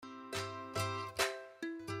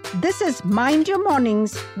This is Mind Your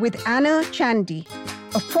Mornings with Anna Chandy,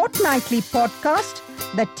 a fortnightly podcast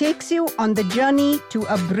that takes you on the journey to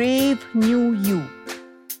a brave new you.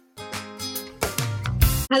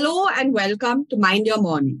 Hello and welcome to Mind Your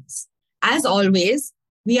Mornings. As always,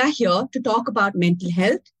 we are here to talk about mental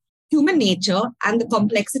health, human nature, and the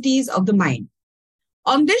complexities of the mind.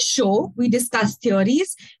 On this show, we discuss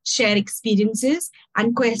theories, share experiences,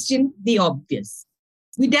 and question the obvious.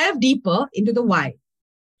 We delve deeper into the why.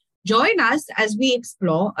 Join us as we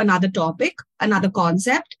explore another topic, another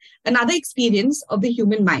concept, another experience of the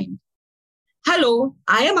human mind. Hello,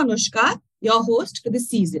 I am Anushka, your host for this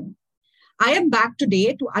season. I am back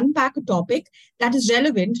today to unpack a topic that is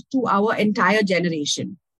relevant to our entire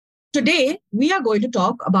generation. Today, we are going to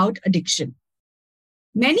talk about addiction.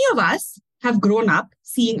 Many of us have grown up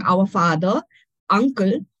seeing our father,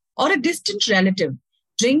 uncle, or a distant relative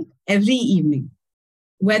drink every evening,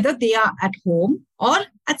 whether they are at home or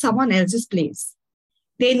at someone else's place.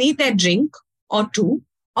 They need their drink or two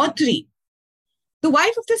or three. The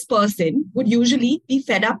wife of this person would usually be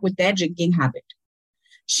fed up with their drinking habit.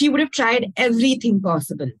 She would have tried everything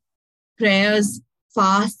possible: prayers,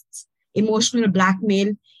 fasts, emotional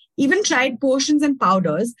blackmail, even tried potions and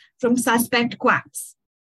powders from suspect quacks.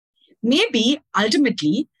 Maybe,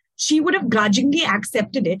 ultimately, she would have grudgingly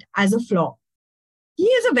accepted it as a flaw. He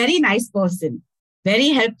is a very nice person, very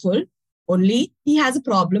helpful, only he has a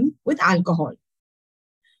problem with alcohol.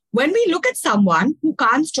 When we look at someone who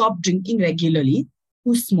can't stop drinking regularly,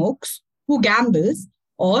 who smokes, who gambles,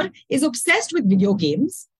 or is obsessed with video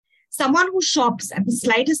games, someone who shops at the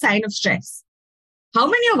slightest sign of stress, how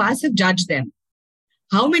many of us have judged them?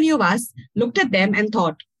 How many of us looked at them and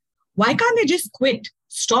thought, why can't they just quit,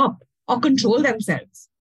 stop, or control themselves?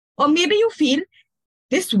 Or maybe you feel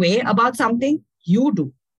this way about something you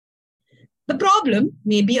do. The problem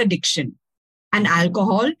may be addiction, and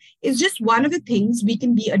alcohol is just one of the things we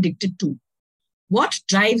can be addicted to. What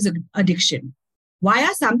drives addiction? Why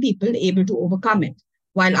are some people able to overcome it,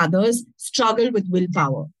 while others struggle with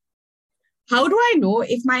willpower? How do I know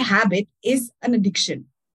if my habit is an addiction?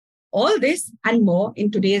 All this and more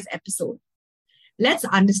in today's episode. Let's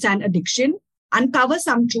understand addiction, uncover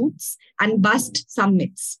some truths, and bust some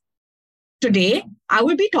myths. Today, I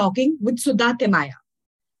will be talking with Sudha.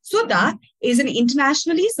 Sudha is an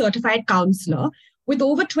internationally certified counselor with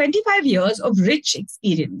over 25 years of rich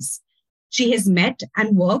experience. She has met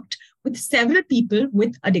and worked with several people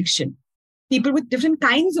with addiction, people with different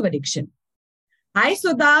kinds of addiction. Hi,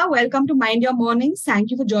 Sudha. Welcome to Mind Your Mornings. Thank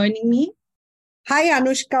you for joining me. Hi,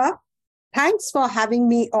 Anushka. Thanks for having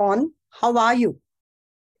me on. How are you?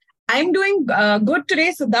 I'm doing good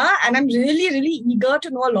today, Sudha, and I'm really eager to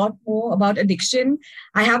know a lot more about addiction.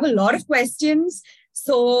 I have a lot of questions,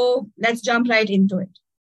 so let's jump right into it.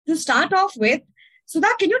 To start off with, Sudha,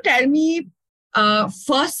 can you tell me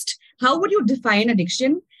first, how would you define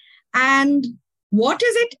addiction, and what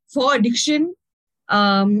is it for addiction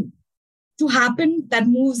to happen that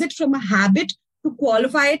moves it from a habit to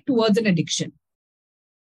qualify it towards an addiction?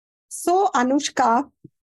 So, Anushka,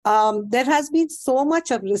 there has been so much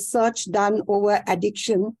of research done over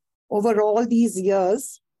addiction over all these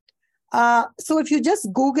years. So if you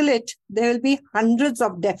just Google it, there will be hundreds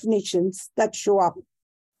of definitions that show up.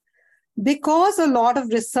 Because a lot of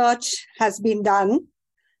research has been done,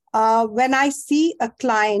 when I see a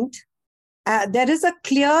client, there is a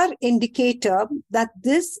clear indicator that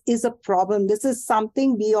this is a problem. This is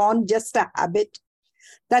something beyond just a habit,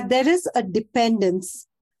 that there is a dependence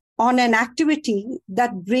on an activity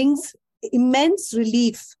that brings immense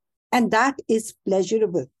relief, and that is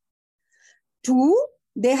pleasurable. 2,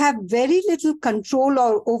 they have very little control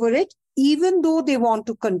over it, even though they want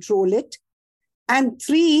to control it. And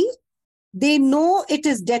 3, they know it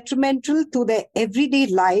is detrimental to their everyday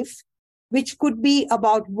life, which could be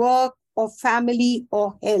about work or family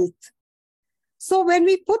or health. So when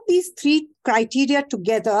we put these 3 criteria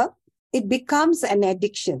together, it becomes an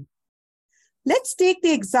addiction. Let's take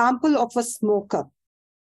the example of a smoker.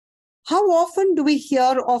 How often do we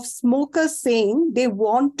hear of smokers saying they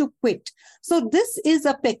want to quit? So this is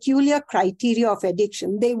a peculiar criteria of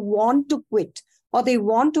addiction. They want to quit, or they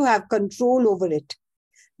want to have control over it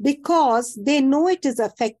because they know it is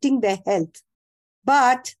affecting their health,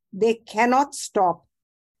 but they cannot stop.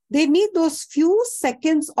 They need those few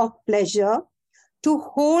seconds of pleasure to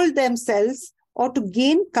hold themselves or to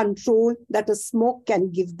gain control that a smoke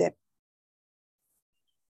can give them.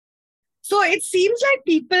 So it seems like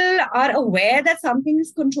people are aware that something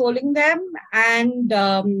is controlling them. And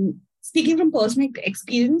speaking from personal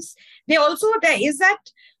experience, there is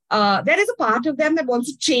a part of them that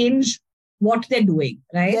wants to change what they're doing,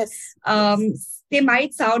 right? Yes. They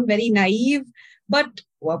might sound very naive, but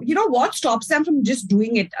what stops them from just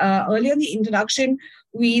doing it? Earlier in the introduction,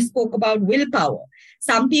 we spoke about willpower.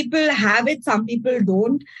 Some people have it, some people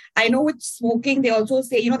don't. I know with smoking, they also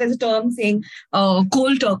say, there's a term saying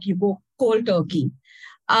cold turkey, go cold turkey.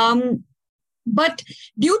 But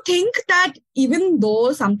do you think that even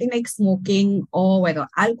though something like smoking or whether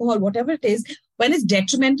alcohol, whatever it is, when it's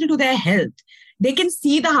detrimental to their health, they can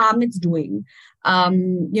see the harm it's doing? I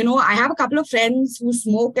have a couple of friends who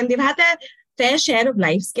smoke and they've had their fair share of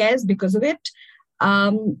life scares because of it.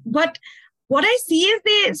 But what I see is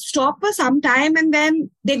they stop for some time and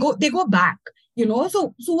then they go back,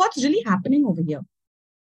 So what's really happening over here?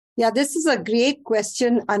 Yeah, this is a great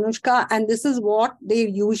question, Anushka, and this is what they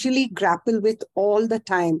usually grapple with all the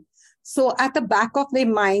time. So at the back of their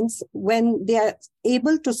minds, when they are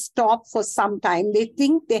able to stop for some time, they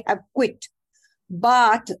think they have quit.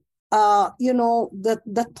 But,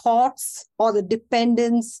 the thoughts or the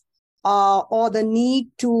dependence or the need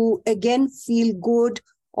to, again, feel good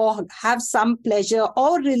or have some pleasure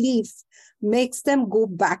or relief makes them go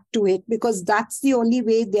back to it, because that's the only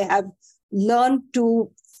way they have learned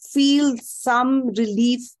to feel some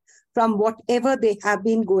relief from whatever they have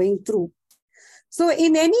been going through. So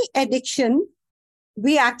in any addiction,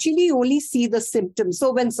 we actually only see the symptoms.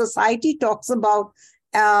 So when society talks about,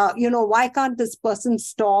 why can't this person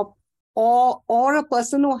stop? Or a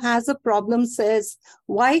person who has a problem says,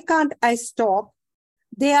 why can't I stop?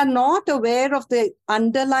 They are not aware of the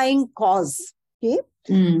underlying cause. Okay.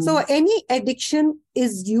 So any addiction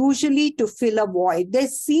is usually to fill a void. There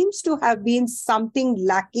seems to have been something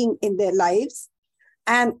lacking in their lives.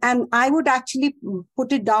 And I would actually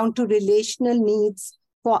put it down to relational needs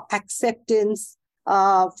for acceptance,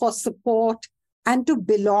 for support, and to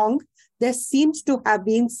belong. There seems to have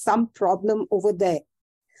been some problem over there.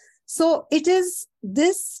 So it is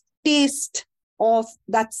this taste of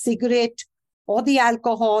that cigarette or the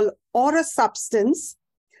alcohol or a substance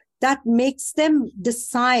that makes them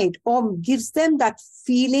decide or gives them that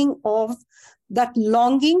feeling of that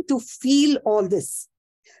longing to feel all this.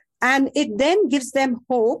 And it then gives them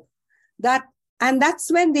hope and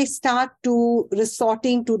that's when they start to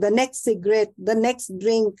resorting to the next cigarette, the next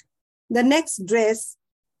drink, the next dress,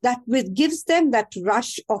 that gives them that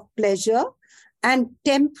rush of pleasure and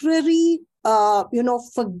temporary,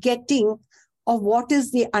 forgetting of what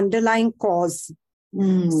is the underlying cause.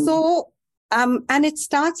 So, and it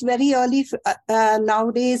starts very early.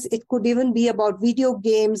 Nowadays, it could even be about video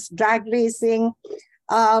games, drag racing,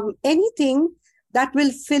 anything that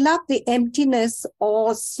will fill up the emptiness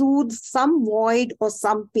or soothe some void or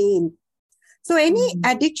some pain. So any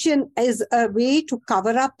addiction is a way to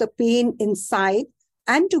cover up the pain inside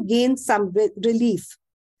and to gain some relief.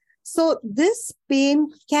 So this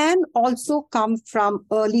pain can also come from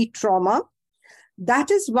early trauma.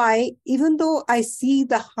 That is why, even though I see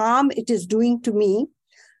the harm it is doing to me,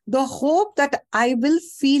 the hope that I will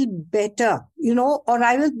feel better, or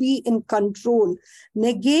I will be in control,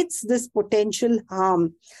 negates this potential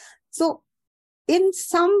harm. So in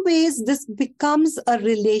some ways, this becomes a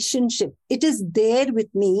relationship. It is there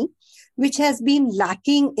with me, which has been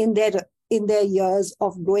lacking in their years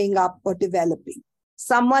of growing up or developing.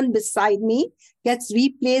 Someone beside me gets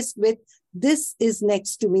replaced with, this is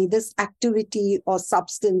next to me. This activity or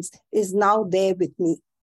substance is now there with me.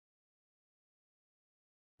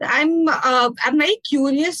 I'm very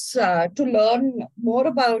curious to learn more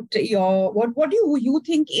about what do you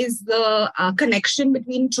think is the connection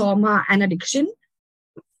between trauma and addiction?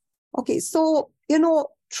 Okay, so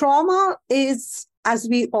trauma is, as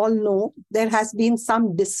we all know, there has been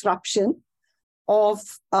some disruption of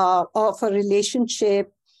a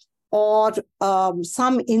relationship or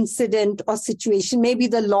some incident or situation, maybe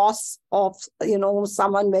the loss of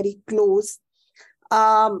someone very close.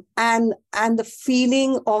 And the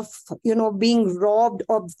feeling of, being robbed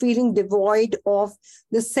or feeling devoid of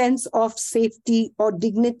the sense of safety or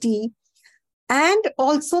dignity, and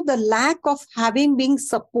also the lack of having been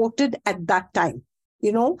supported at that time,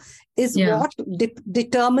 is what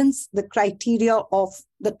determines the criteria of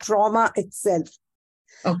the trauma itself.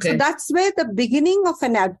 Okay. So that's where the beginning of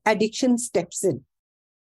an addiction steps in.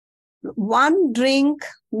 One drink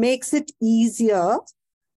makes it easier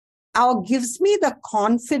or gives me the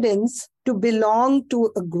confidence to belong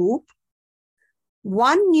to a group.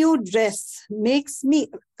 One new dress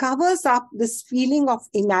covers up this feeling of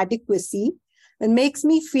inadequacy and makes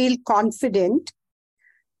me feel confident.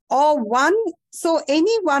 So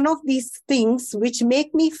any one of these things which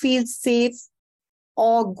make me feel safe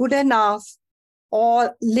or good enough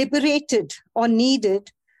or liberated or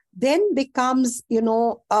needed then becomes,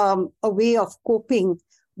 a way of coping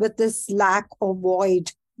with this lack or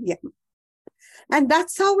void. Yeah. And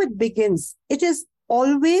that's how it begins. It is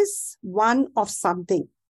always one of something.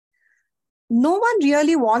 No one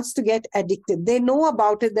really wants to get addicted. They know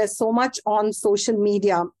about it. There's so much on social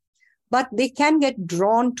media, but they can get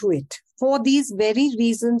drawn to it for these very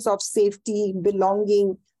reasons of safety,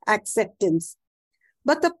 belonging, acceptance.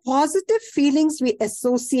 But the positive feelings we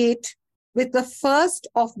associate with the first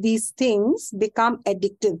of these things become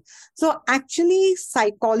addictive. So actually,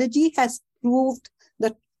 psychology has proved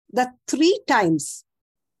that 3 times,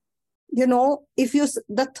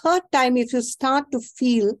 the third time, if you start to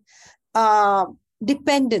feel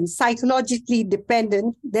dependent, psychologically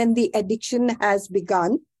dependent, then the addiction has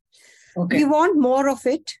begun. Okay. We want more of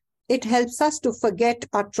it. It helps us to forget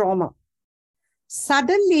our trauma.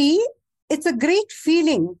 Suddenly, it's a great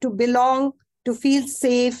feeling to belong, to feel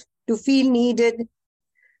safe, to feel needed.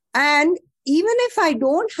 And even if I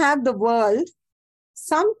don't have the world,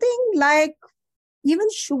 something like even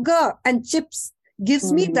sugar and chips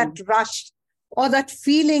gives me that rush or that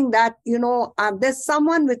feeling that, there's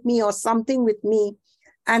someone with me or something with me.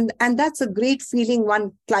 And that's a great feeling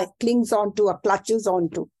one clings onto or clutches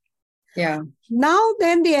onto. Yeah. Now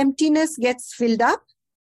then the emptiness gets filled up,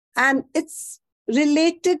 and it's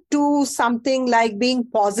related to something like being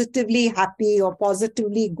positively happy or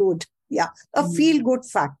positively good. Yeah, a feel-good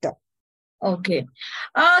factor. Okay.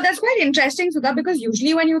 That's quite interesting, Sudha, because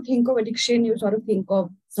usually when you think of addiction, you sort of think of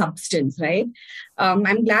substance, right?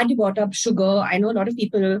 I'm glad you brought up sugar. I know a lot of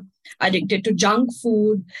people are addicted to junk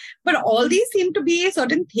food, but all these seem to be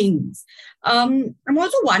certain things. I'm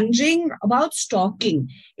also wondering about stalking.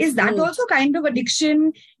 Is that also kind of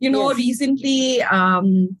addiction? Yes. Recently,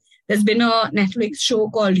 there's been a Netflix show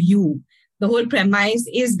called You. The whole premise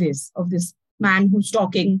is this, of this man who's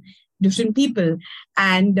stalking different people.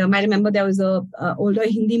 And I remember there was a older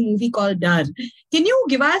Hindi movie called Dar. Can you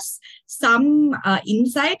give us some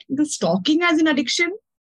insight into stalking as an addiction?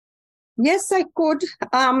 Yes, I could.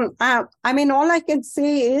 All I can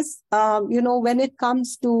say is, when it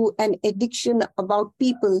comes to an addiction about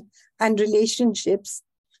people and relationships,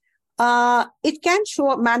 it can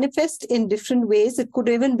manifest in different ways. It could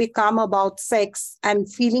even become about sex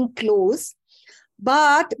and feeling close.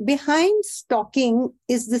 But behind stalking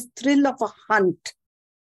is this thrill of a hunt.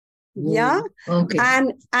 Yeah. Okay.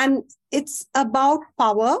 And it's about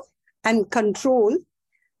power and control.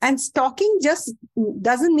 And stalking just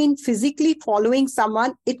doesn't mean physically following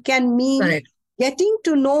someone. It can mean getting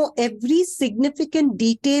to know every significant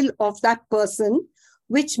detail of that person,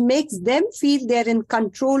 which makes them feel they're in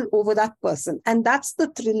control over that person. And that's the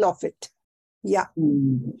thrill of it. Yeah.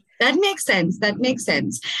 That makes sense.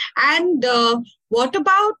 And what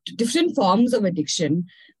about different forms of addiction?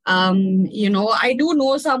 I do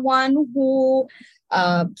know someone who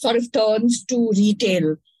sort of turns to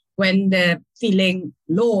retail when they're feeling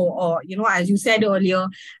low, or, as you said earlier,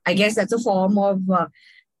 I guess that's a form of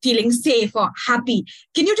feeling safe or happy.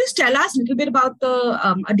 Can you just tell us a little bit about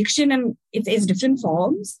the addiction and its different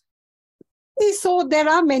forms? So there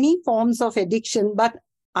are many forms of addiction, but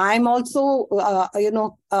I'm also,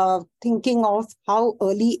 thinking of how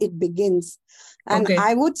early it begins. And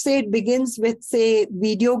I would say it begins with, say,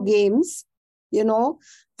 video games,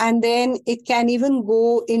 and then it can even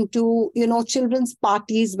go into, children's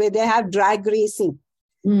parties where they have drag racing.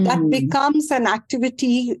 That becomes an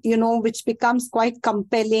activity, which becomes quite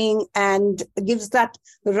compelling and gives that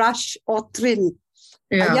rush or thrill.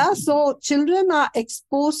 So children are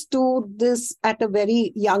exposed to this at a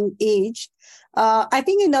very young age. I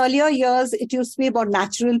think in earlier years, it used to be about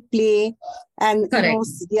natural play and,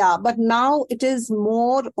 but now it is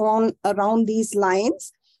more on around these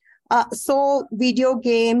lines. So video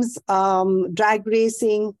games, drag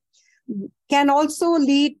racing can also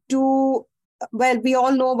lead to, well, we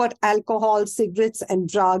all know about alcohol, cigarettes and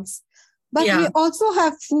drugs, but we also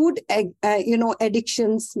have food,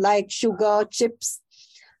 addictions like sugar, chips.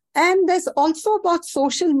 And there's also about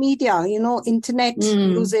social media, internet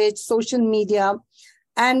usage, social media,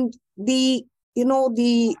 and the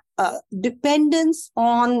dependence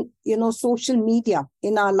on, social media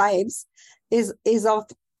in our lives is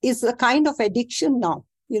a kind of addiction now.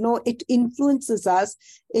 It influences us,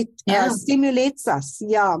 it stimulates us.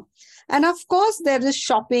 Yeah. And of course, there is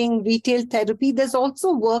shopping, retail therapy. There's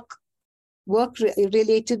also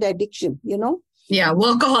work-related addiction, Yeah,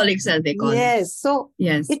 workaholics, as they call it. Yes. So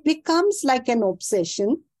it becomes like an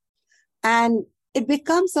obsession, and it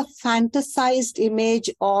becomes a fantasized image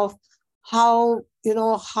of how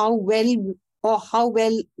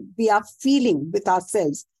well we are feeling with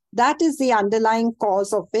ourselves. That is the underlying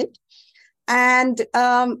cause of it. And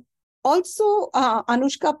also,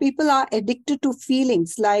 Anushka, people are addicted to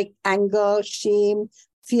feelings like anger, shame,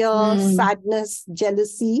 fear, sadness,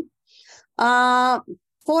 jealousy.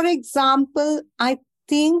 For example, I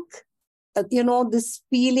think, this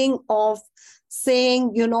feeling of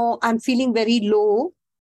saying, I'm feeling very low,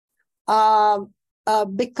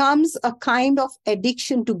 becomes a kind of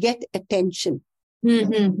addiction to get attention.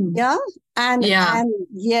 Yeah. And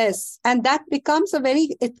yes, and that becomes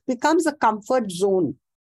it becomes a comfort zone.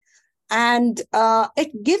 And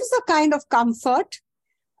it gives a kind of comfort.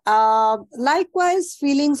 Likewise,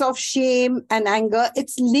 feelings of shame and anger,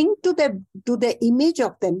 it's linked to the image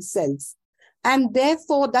of themselves. And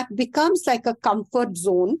therefore, that becomes like a comfort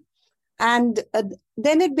zone. And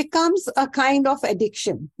then it becomes a kind of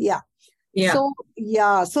addiction. Yeah.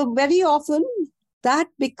 So very often that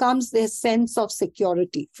becomes their sense of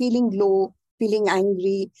security. Feeling low, feeling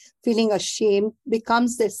angry, feeling ashamed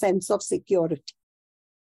becomes their sense of security.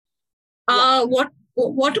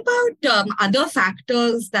 What about other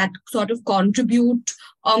factors that sort of contribute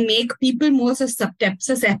or make people more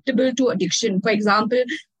susceptible to addiction? For example,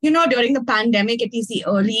 during the pandemic, at least the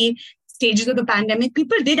early stages of the pandemic,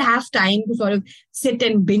 people did have time to sort of sit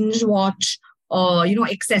and binge watch or,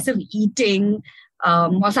 excessive eating,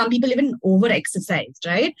 or some people even over-exercised,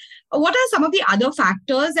 right? What are some of the other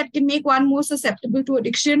factors that can make one more susceptible to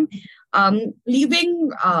addiction?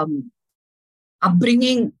 Leaving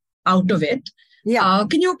upbringing out of it. Yeah.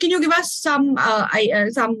 Can you give us some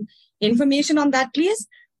information on that, please?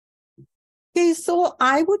 Okay, so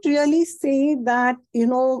I would really say that,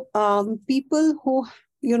 people who,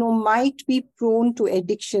 might be prone to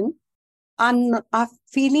addiction and are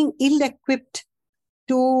feeling ill-equipped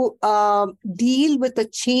to deal with the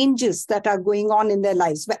changes that are going on in their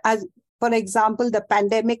lives. As, for example, the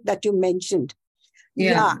pandemic that you mentioned.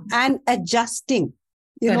 Yeah. And adjusting,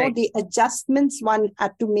 the adjustments one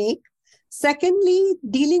had to make. Secondly,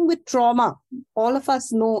 dealing with trauma, all of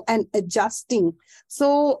us know, and adjusting.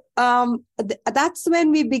 So that's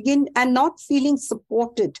when we begin, and not feeling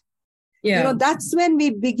supported. That's when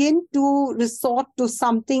we begin to resort to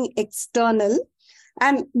something external.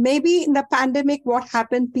 And maybe in the pandemic, what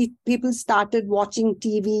happened, people started watching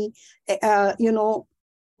TV,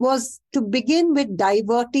 was to begin with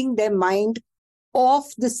diverting their mind off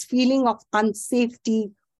this feeling of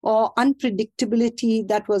unsafety or unpredictability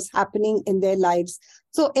that was happening in their lives.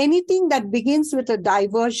 So anything that begins with a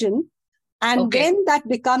diversion and then that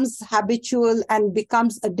becomes habitual and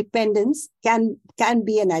becomes a dependence can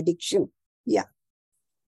be an addiction. Yeah.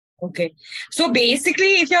 Okay. So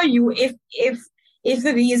basically, if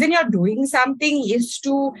the reason you're doing something is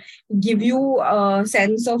to give you a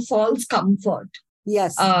sense of false comfort,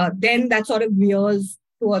 yes, then that sort of veers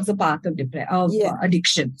towards the path of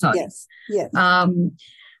addiction. Sorry. Yes.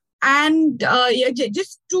 And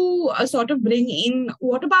just to sort of bring in,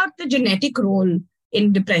 what about the genetic role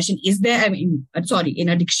in depression? Is there, in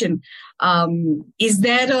addiction? Is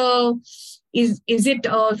there is it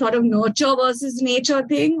a sort of nurture versus nature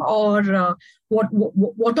thing, or what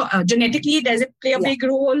genetically does it play a big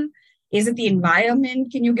role? Is it the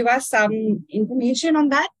environment? Can you give us some information on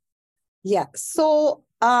that? Yeah. So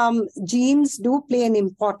genes do play an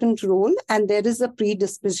important role, and there is a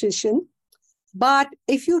predisposition. But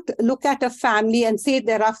if you look at a family and say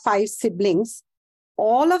there are 5 siblings,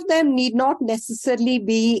 all of them need not necessarily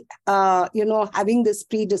be, having this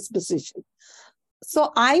predisposition.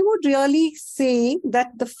 So I would really say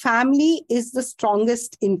that the family is the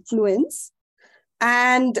strongest influence.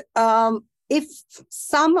 And if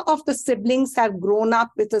some of the siblings have grown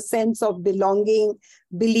up with a sense of belonging,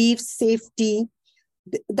 belief, safety,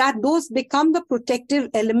 that those become the protective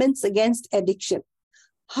elements against addiction.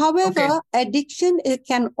 However, addiction, it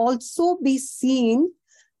can also be seen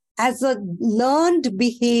as a learned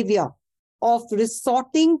behavior of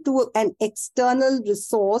resorting to an external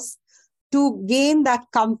resource to gain that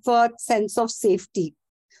comfort, sense of safety.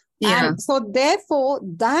 Yeah. And so therefore,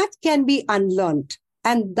 that can be unlearned.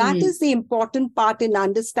 And that is the important part in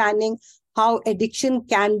understanding how addiction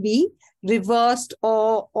can be reversed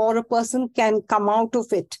or a person can come out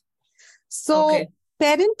of it. So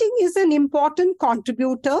parenting is an important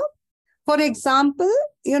contributor. For example,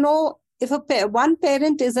 if one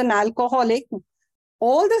parent is an alcoholic,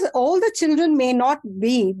 all the children may not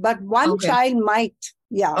be, but one child might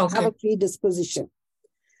have a predisposition.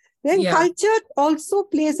 Then culture also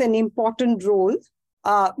plays an important role.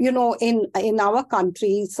 In our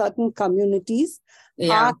country, certain communities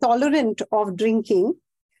are tolerant of drinking,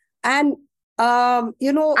 and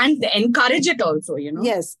and encourage it also.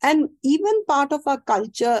 Yes, and even part of our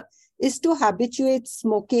culture is to habituate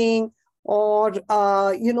smoking or,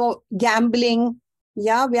 gambling.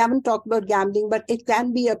 Yeah, we haven't talked about gambling, but it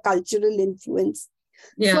can be a cultural influence.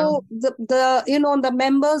 Yeah. So the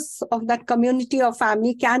members of that community or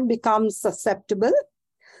family can become susceptible.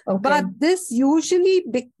 Okay. But this usually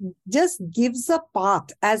just gives a path.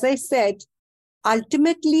 As I said,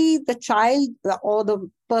 ultimately the child or the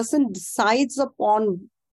person decides upon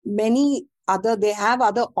they have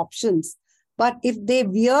other options. But if they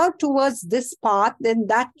veer towards this path, then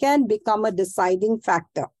that can become a deciding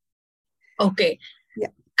factor. Okay. Yeah.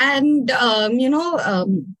 And,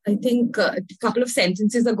 I think a couple of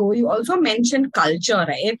sentences ago, you also mentioned culture,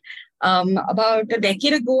 right? About a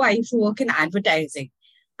decade ago, I used to work in advertising.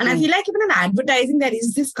 And I feel like even in advertising, there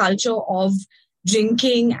is this culture of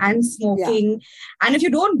drinking and smoking. Yeah. And if you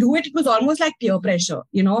don't do it, it was almost like peer pressure,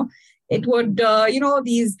 It would,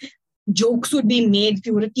 these jokes would be made if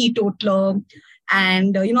you were a teetotaler.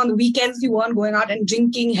 And, on the weekends, you weren't going out and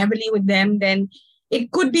drinking heavily with them, then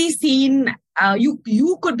it could be seen,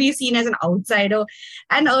 you could be seen as an outsider.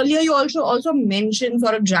 And earlier you also mentioned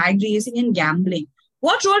sort of drag racing and gambling.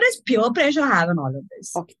 What role does peer pressure have in all of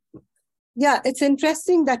this? Okay. Yeah, it's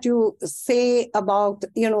interesting that you say about,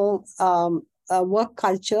 work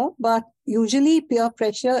culture, but usually peer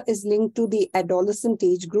pressure is linked to the adolescent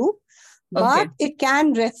age group, but it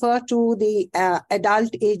can refer to the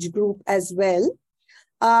adult age group as well.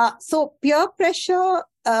 So peer pressure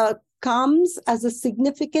comes as a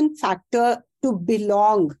significant factor to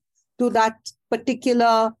belong to that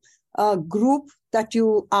particular group that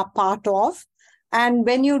you are part of. And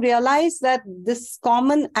when you realize that this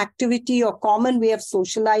common activity or common way of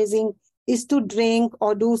socializing is to drink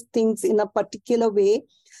or do things in a particular way,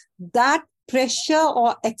 that pressure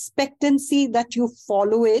or expectancy that you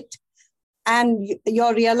follow it, and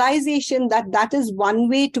your realization that that is one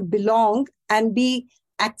way to belong and be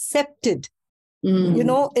accepted,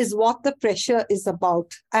 is what the pressure is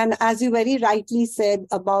about. And as you very rightly said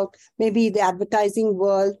about maybe the advertising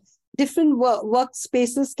world, different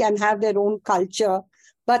workspaces can have their own culture,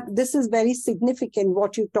 but this is very significant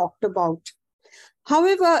what you talked about.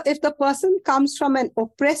 However, if the person comes from an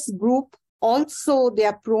oppressed group, also they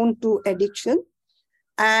are prone to addiction.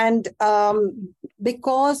 And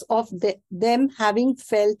because of them having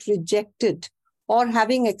felt rejected or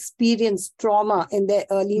having experienced trauma in their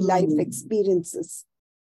early life experiences.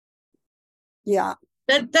 Yeah.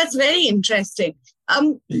 That's very interesting.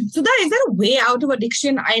 Sudha, is there a way out of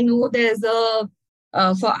addiction? I know there's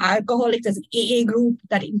for alcoholics, there's an AA group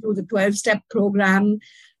that includes a 12-step program.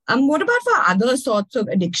 What about for other sorts of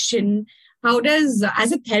addiction? As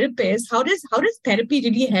a therapist, how does therapy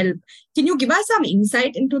really help? Can you give us some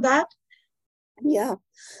insight into that? Yeah.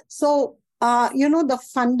 So, the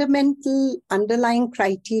fundamental underlying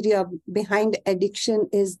criteria behind addiction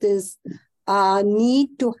is this need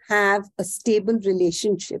to have a stable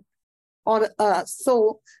relationship.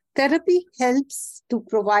 So therapy helps to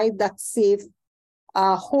provide that safe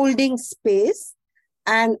holding space.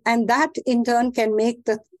 And that in turn can make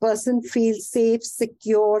the person feel safe,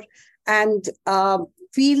 secure, and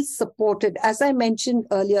feel supported. As I mentioned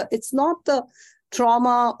earlier, it's not the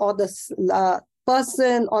trauma or the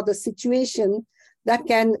person or the situation that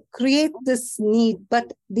can create this need,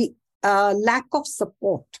 but the lack of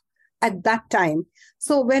support at that time.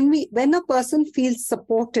 So when a person feels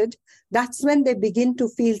supported, that's when they begin to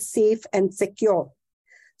feel safe and secure.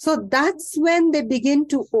 So that's when they begin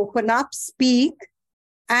to open up, speak.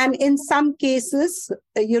 And in some cases,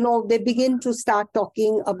 they begin to start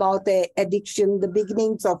talking about their addiction, the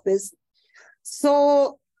beginnings of this.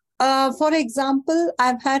 So, for example,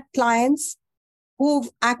 I've had clients who've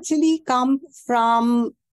actually come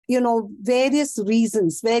from, various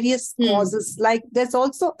reasons, various causes. Like there's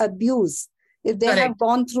also abuse. If they have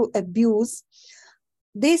gone through abuse,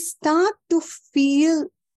 they start to feel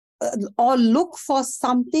or look for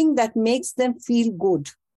something that makes them feel good.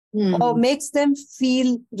 Or makes them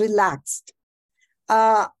feel relaxed.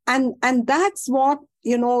 And that's what,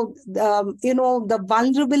 the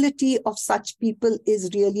vulnerability of such people is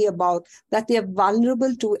really about, that they are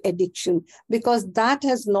vulnerable to addiction because that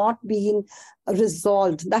has not been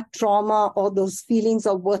resolved. That trauma or those feelings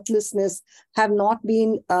of worthlessness have not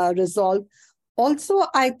been resolved. Also,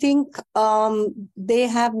 I think they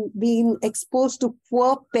have been exposed to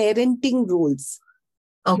poor parenting roles.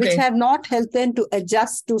 Which have not helped them to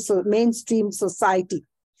adjust to mainstream society.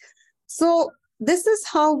 So this is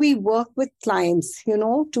how we work with clients,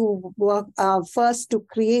 to work first to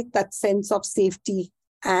create that sense of safety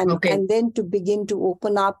and then to begin to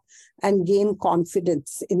open up and gain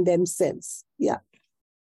confidence in themselves. Yeah.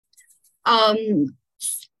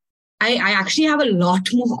 I actually have a lot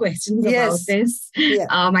more questions about this. Yeah.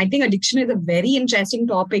 I think addiction is a very interesting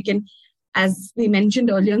topic. And as we mentioned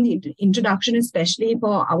earlier in the introduction, especially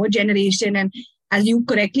for our generation, and as you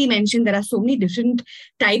correctly mentioned, there are so many different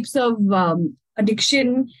types of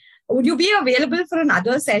addiction. Would you be available for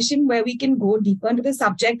another session where we can go deeper into the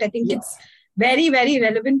subject? I think it's very, very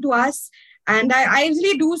relevant to us. And I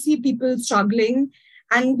really do see people struggling.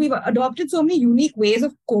 And we've adopted so many unique ways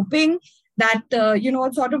of coping that,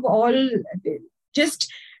 it's sort of all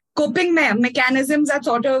just coping mechanisms that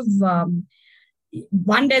sort of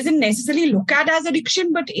one doesn't necessarily look at as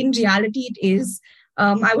addiction, but in reality it is.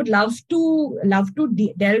 I would love to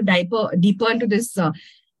delve deeper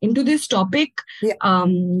into this topic. Yeah.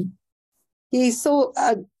 So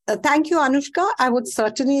thank you, Anushka. I would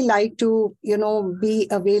certainly like to, be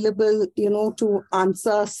available, to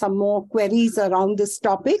answer some more queries around this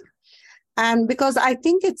topic. And because I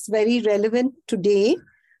think it's very relevant today,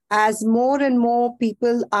 as more and more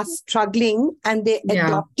people are struggling and they're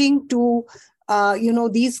adopting to,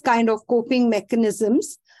 these kind of coping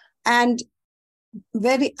mechanisms. And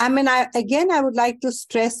I would like to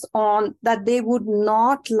stress on that they would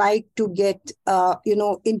not like to get,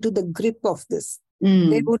 into the grip of this.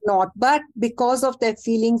 They would not. But because of their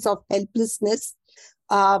feelings of helplessness,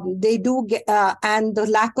 they do get, and the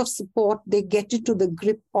lack of support, they get into the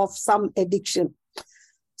grip of some addiction.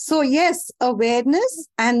 So yes, awareness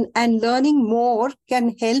and learning more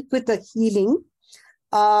can help with the healing.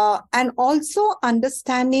 And also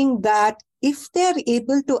understanding that if they're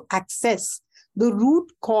able to access the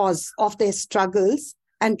root cause of their struggles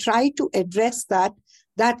and try to address that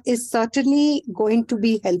is certainly going to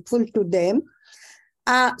be helpful to them.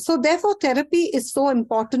 So therefore, therapy is so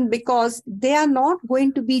important because they are not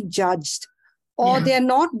going to be judged or they are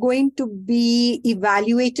not going to be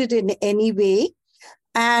evaluated in any way.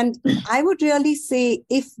 And I would really say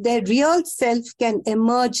if their real self can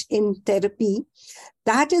emerge in therapy,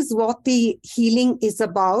 that is what the healing is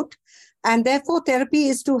about. And therefore, therapy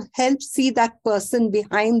is to help see that person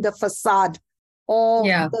behind the facade or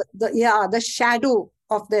the shadow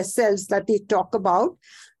of their selves that they talk about.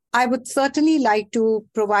 I would certainly like to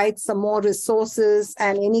provide some more resources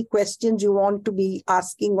and any questions you want to be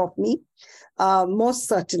asking of me, most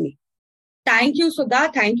certainly. Thank you,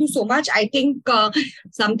 Sudha. Thank you so much. I think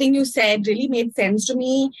something you said really made sense to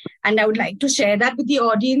me, and I would like to share that with the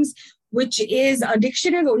audience, which is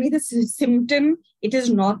addiction is only the symptom. It is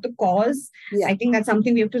not the cause. Yeah. I think that's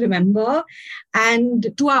something we have to remember.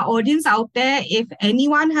 And to our audience out there, if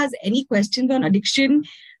anyone has any questions on addiction,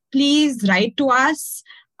 please write to us.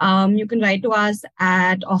 You can write to us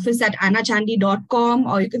at office@annachandy.com,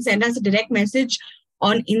 or you can send us a direct message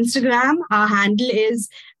on Instagram. Our handle is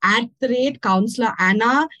 @Counselor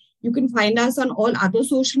Anna. You can find us on all other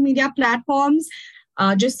social media platforms.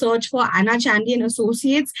 Just search for Anna Chandy and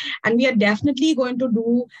Associates. And we are definitely going to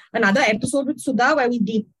do another episode with Sudha where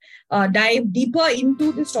we dive deeper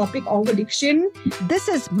into this topic of addiction. This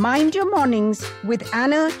is Mind Your Mornings with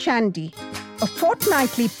Anna Chandy, a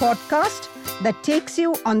fortnightly podcast that takes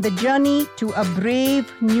you on the journey to a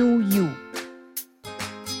brave new you.